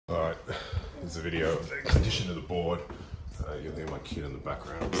There's a video of the condition of the board. You'll hear my kid in the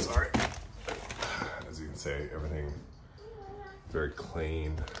background, sorry. As you can see, everything very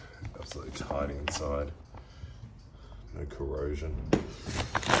clean, absolutely tidy inside. No corrosion.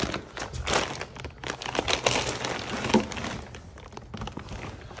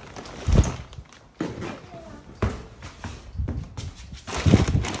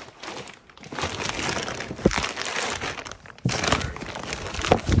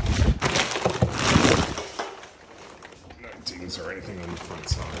 19s or anything on the front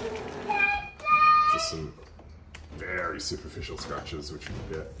side. Just some very superficial scratches which you can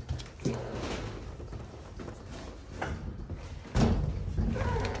get.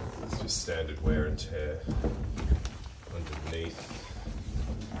 It's just standard wear and tear underneath.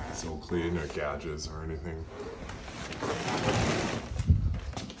 It's all clear, no gouges or anything.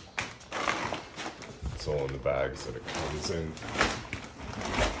 It's all in the bags that it comes in.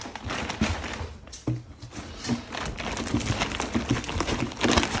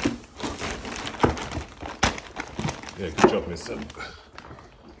 Yeah, good job, mister. And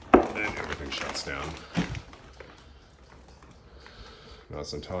everything shuts down.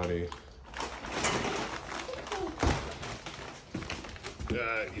 Nice and tidy.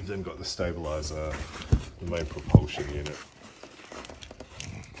 You've then got the stabilizer, the main propulsion unit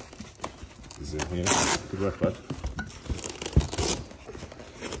is in here. Good work, bud.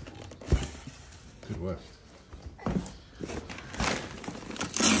 Good work.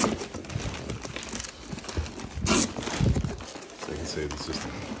 So you can see there's just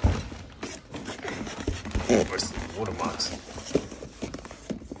almost watermarks.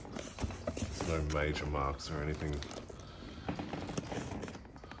 There's no major marks or anything.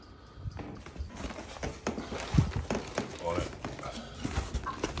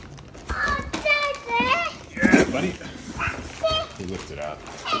 Buddy, you lift it out.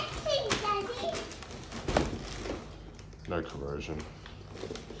 No corrosion.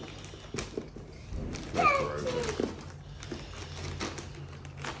 No corrosion.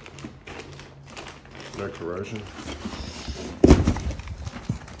 No corrosion.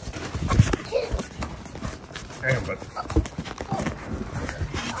 Hang on, bud.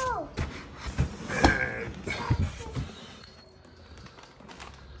 And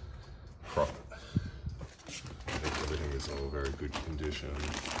prop. Everything is all very good condition.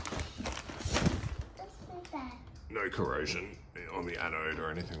 No corrosion on the anode or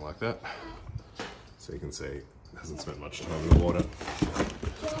anything like that. So you can see it hasn't spent much time in the water.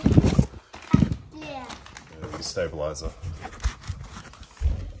 Yeah. And the stabilizer.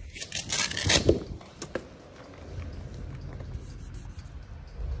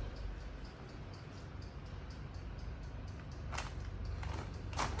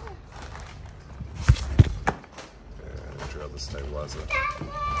 The stabilizer.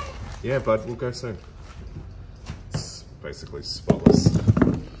 Yeah, bud, we'll go soon. It's basically spotless.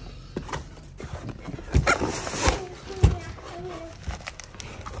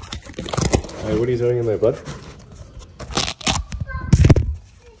 Hey, what are you doing in there, bud?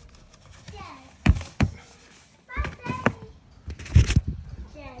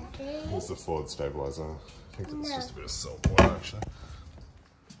 Here's the forward stabilizer. I think it's just a bit of salt water, actually.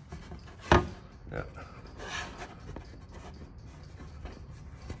 Yeah.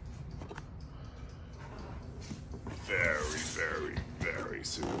 Very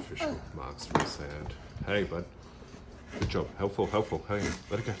superficial marks from the sand. Hey, bud. Good job. Helpful. Hang on.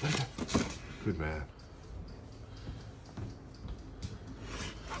 Let it go. Good man.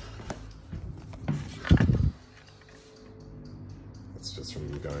 That's just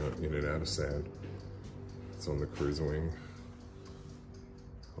from going in and out of sand. It's on the cruiser wing.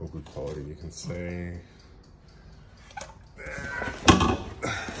 All good quality, you can see.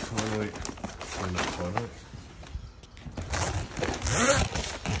 Finally, on the corner.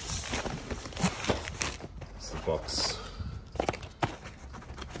 It's the box.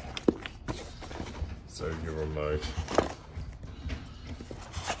 So your remote.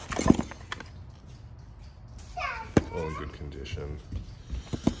 All in good condition.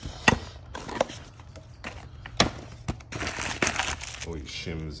 All your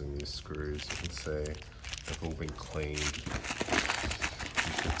shims and your screws, you can see, have all been cleaned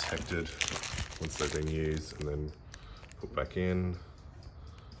and protected once they've been used and then put back in.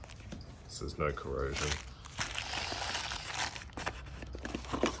 So there's no corrosion.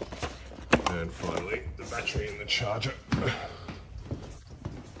 And finally, the battery and the charger.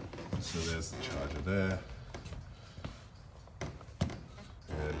 So there's the charger there.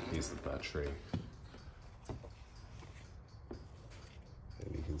 And here's the battery.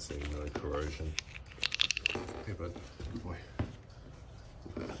 And you can see no corrosion. Here, bud. Good boy.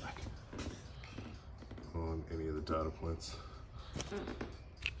 Put that back. data points.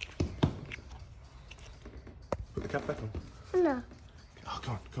 Put the cap back on. No. Oh,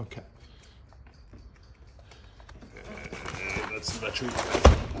 come on, cap. That's the battery.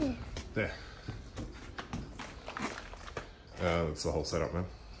 There. That's the whole setup, man.